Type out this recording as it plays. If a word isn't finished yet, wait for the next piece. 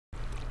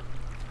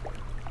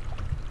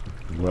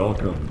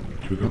Welcome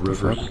to the What the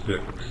River fuck?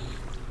 Styx.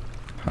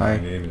 Hi.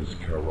 My name is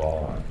Karan.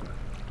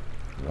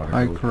 Want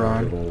Hi, to go for a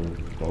Karan. little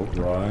boat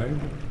ride?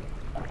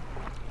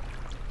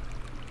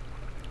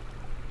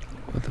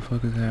 What the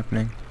fuck is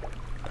happening?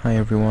 Hi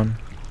everyone.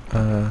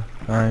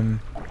 I'm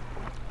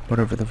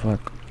whatever the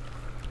fuck.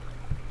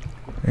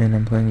 And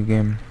I'm playing a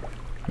game.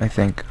 I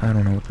think. I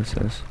don't know what this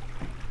is.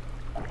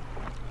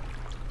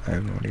 I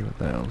have no idea what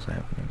the hell's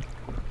happening.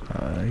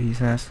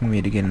 He's asking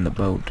me to get in the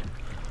boat.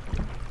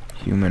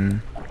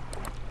 Human.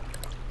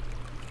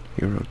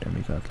 Hero,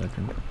 demigod,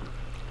 legend.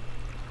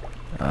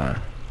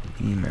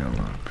 Email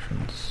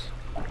options.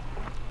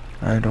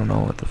 I don't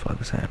know what the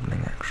fuck is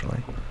happening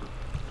actually.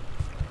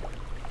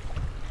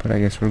 But I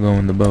guess we're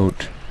going the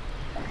boat.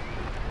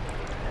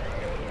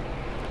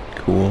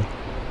 Cool.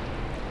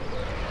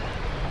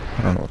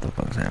 I don't know what the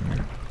fuck is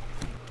happening.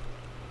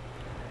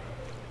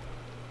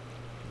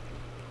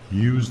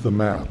 Use the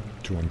map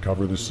to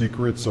uncover the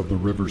secrets of the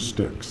River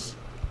Styx.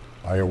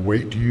 I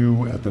await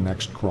you at the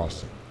next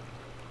crossing.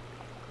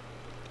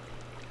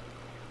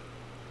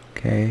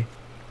 Okay.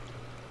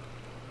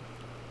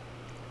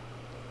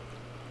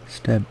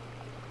 Step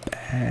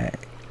back.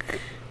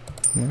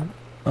 What?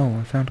 Oh,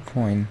 I found a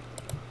coin.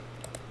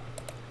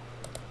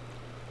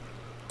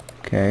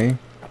 Okay.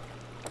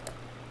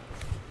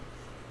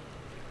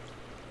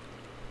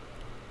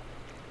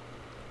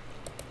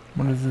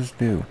 What does this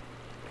do?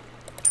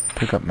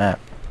 Pick up map.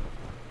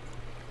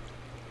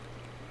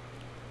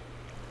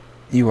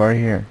 You are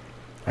here.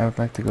 I would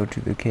like to go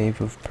to the cave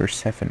of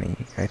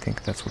Persephone. I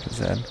think that's what it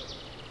said.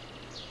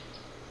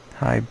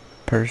 Hi,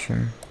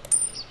 person.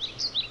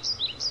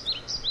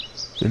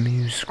 The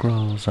muse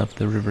scrawls up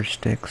the river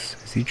Styx.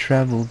 As you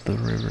travel the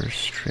river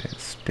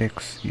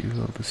Styx, you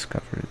will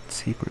discover its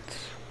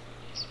secrets.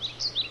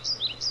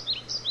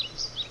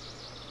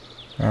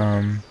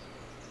 No.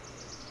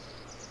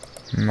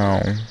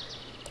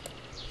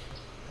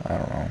 I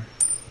don't know.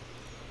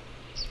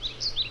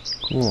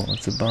 Cool,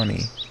 it's a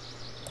bunny.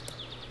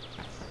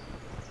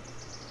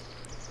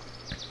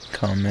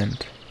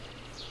 Comment.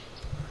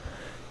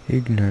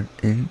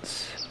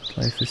 Ignorance.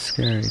 Life is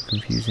scary,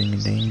 confusing,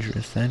 and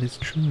dangerous. That is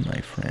true,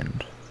 my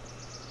friend.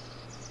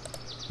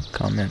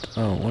 Comment.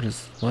 Oh,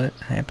 what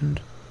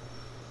happened?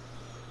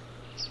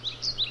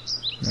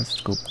 Let's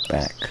go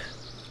back.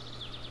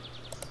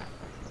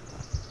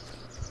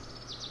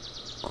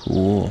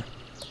 Cool.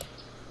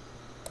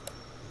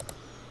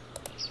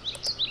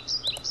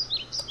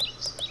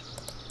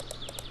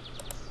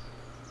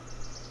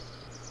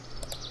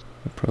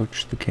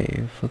 Approach the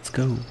cave. Let's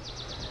go.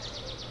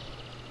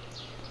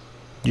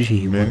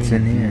 Gee, what's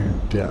in here?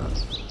 Death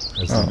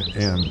as an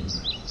end,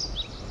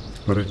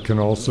 but it can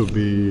also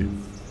be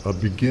a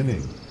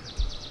beginning.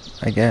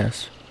 I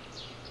guess.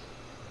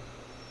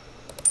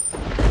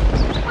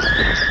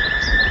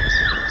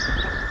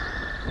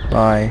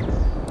 Bye.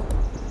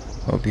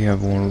 Hope you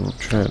have a wonderful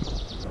trip.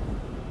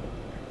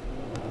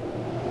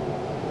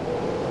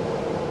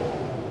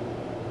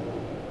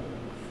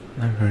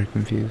 I'm very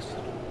confused.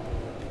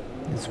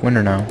 It's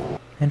winter now.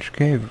 Enter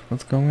cave.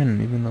 Let's go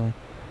in, even though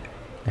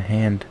the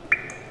hand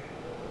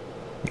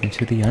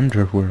into the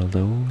underworld.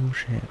 Oh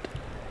shit.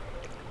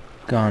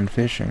 Gone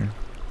fishing.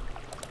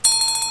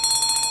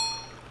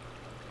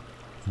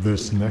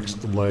 This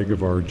next leg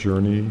of our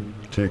journey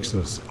takes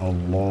us a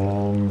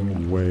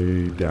long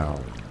way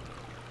down.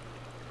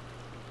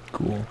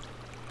 Cool.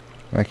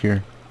 Like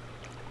your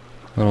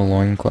little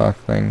loincloth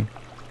thing.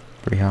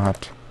 Pretty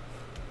hot.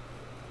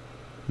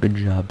 Good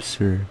job,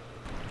 sir.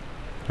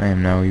 I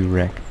am now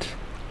erect.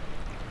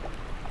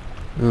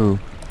 Ooh,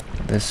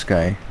 this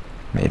guy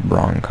made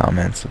wrong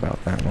comments about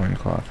that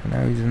loincloth, and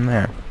now he's in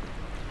there.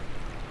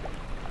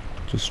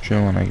 Just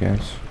chilling, I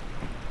guess.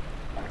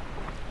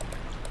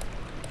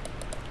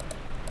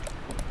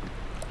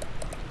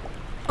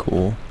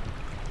 Cool.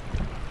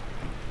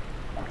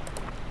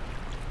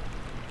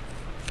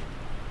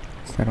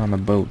 What's that on the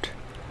boat?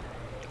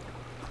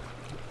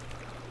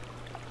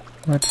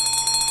 What?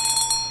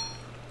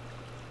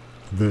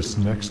 This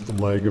next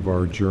leg of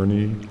our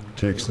journey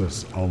takes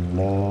us a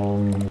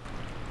long...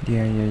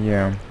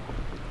 Yeah.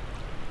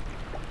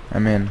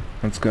 I'm in.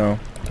 Let's go.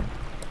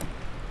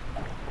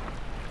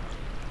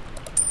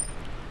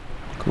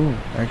 Cool.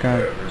 I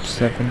got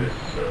 7.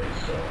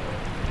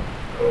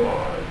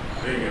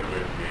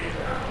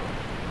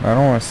 I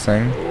don't want to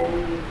sing.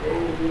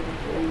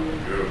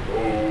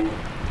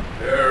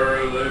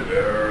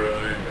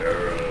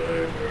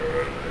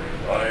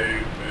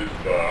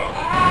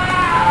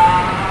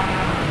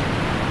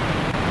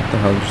 What the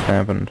hell just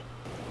happened?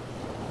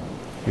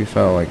 We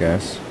fell, I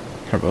guess.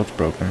 Our boat's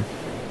broken.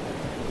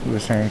 Ooh, a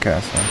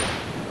sandcastle.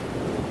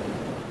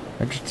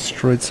 I just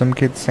destroyed some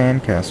kid's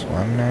sandcastle.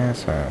 I'm an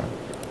asshole.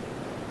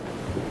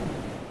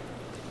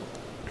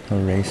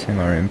 Erasing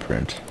our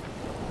imprint.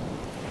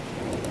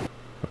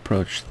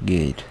 Approach the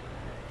gate.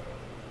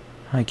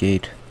 Hi,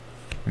 gate.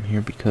 I'm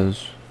here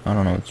because, I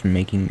don't know, it's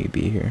making me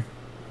be here.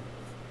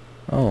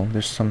 Oh,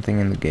 there's something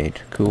in the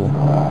gate. Cool.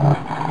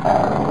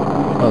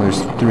 Oh,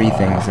 there's 3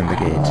 things in the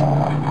gate.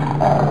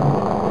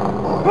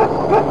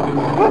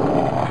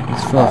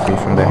 These Fluffy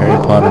from the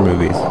Harry Potter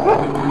movies.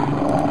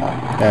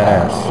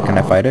 Badass. Can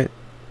I fight it?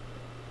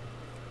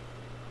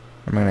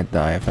 I'm gonna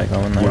die if I go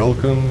in there.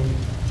 Welcome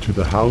to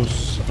the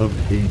House of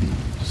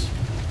Hades.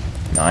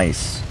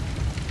 Nice.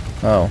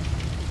 Oh.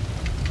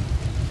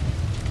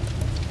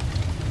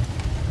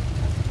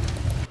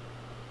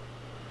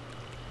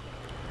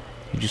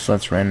 He just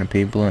lets random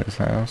people in his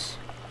house.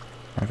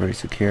 Not very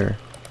secure.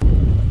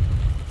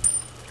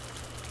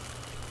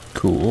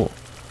 Cool.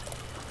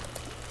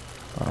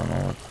 I don't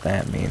know what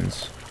that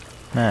means.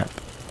 Map.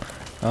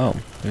 Oh,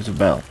 there's a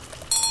bell.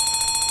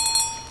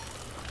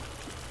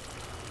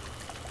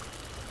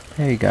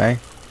 Hey, guy.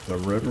 The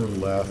River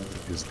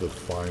Leth is the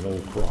final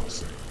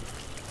crossing.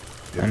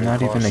 It I'm will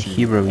not even a cost you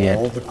hero yet.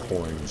 all the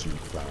coins you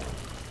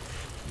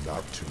found,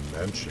 not to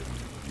mention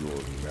your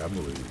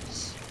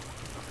memories.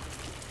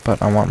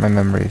 But I want my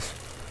memories.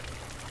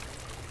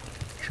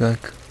 Should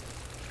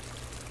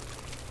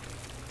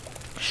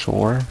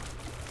sure.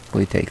 Will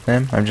he take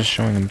them? I'm just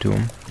showing them to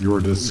him. Your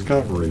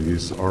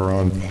discoveries are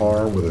on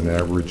par with an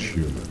average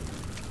human.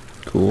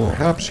 Cool.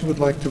 Perhaps you would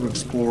like to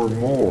explore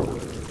more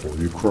before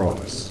you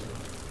cross.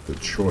 The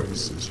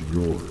choice is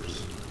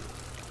yours.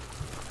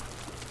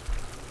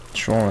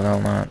 Sure,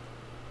 without not.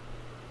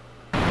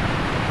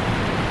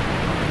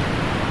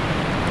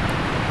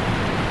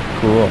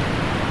 Cool.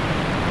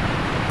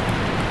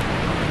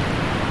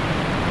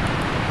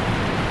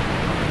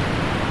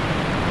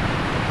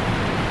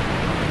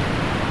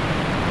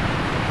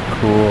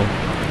 Cool.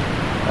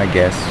 I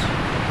guess.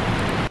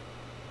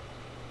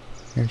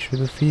 Enter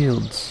the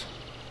fields.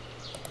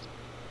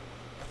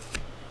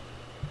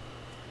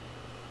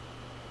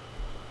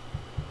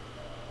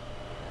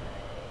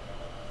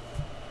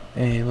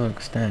 Hey,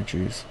 look,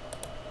 statues.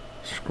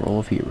 Scroll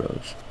of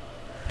Heroes.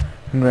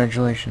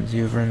 Congratulations,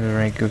 you've earned the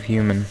rank of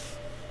human.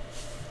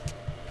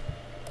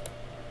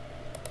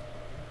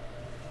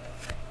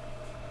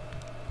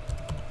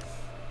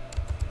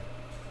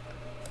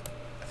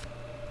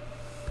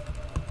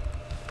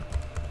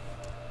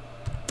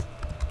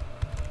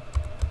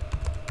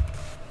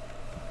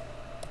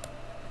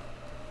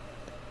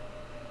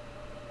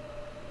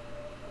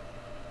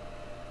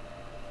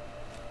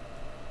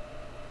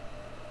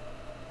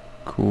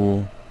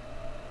 Cool.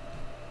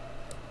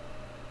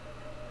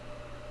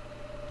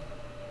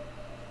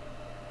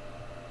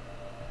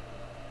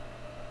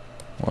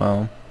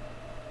 Well,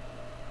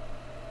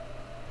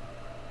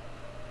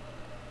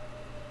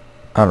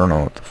 I don't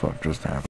know what the fuck just happened.